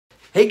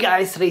Hey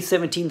guys, today's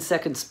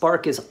 17-second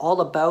Spark is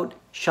all about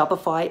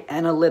Shopify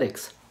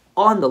Analytics.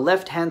 On the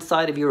left-hand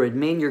side of your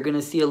admin, you're going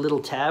to see a little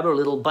tab or a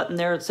little button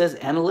there. It says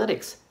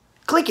Analytics.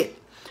 Click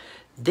it.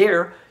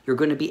 There, you're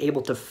going to be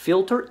able to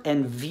filter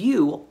and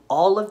view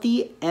all of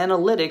the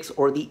analytics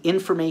or the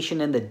information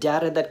and the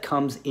data that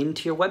comes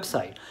into your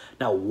website.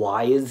 Now,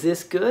 why is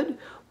this good?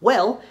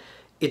 Well,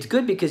 it's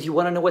good because you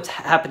want to know what's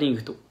happening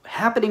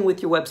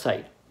with your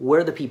website,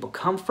 where the people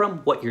come from,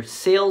 what your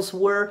sales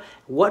were,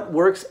 what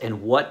works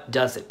and what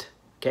doesn't,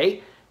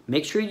 okay?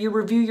 Make sure you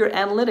review your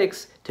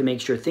analytics to make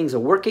sure things are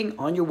working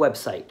on your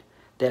website.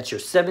 That's your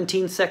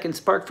 17-second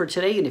Spark for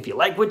today, and if you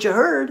like what you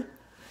heard,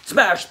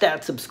 smash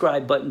that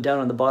subscribe button down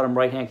on the bottom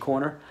right-hand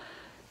corner.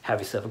 Have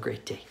yourself a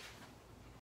great day.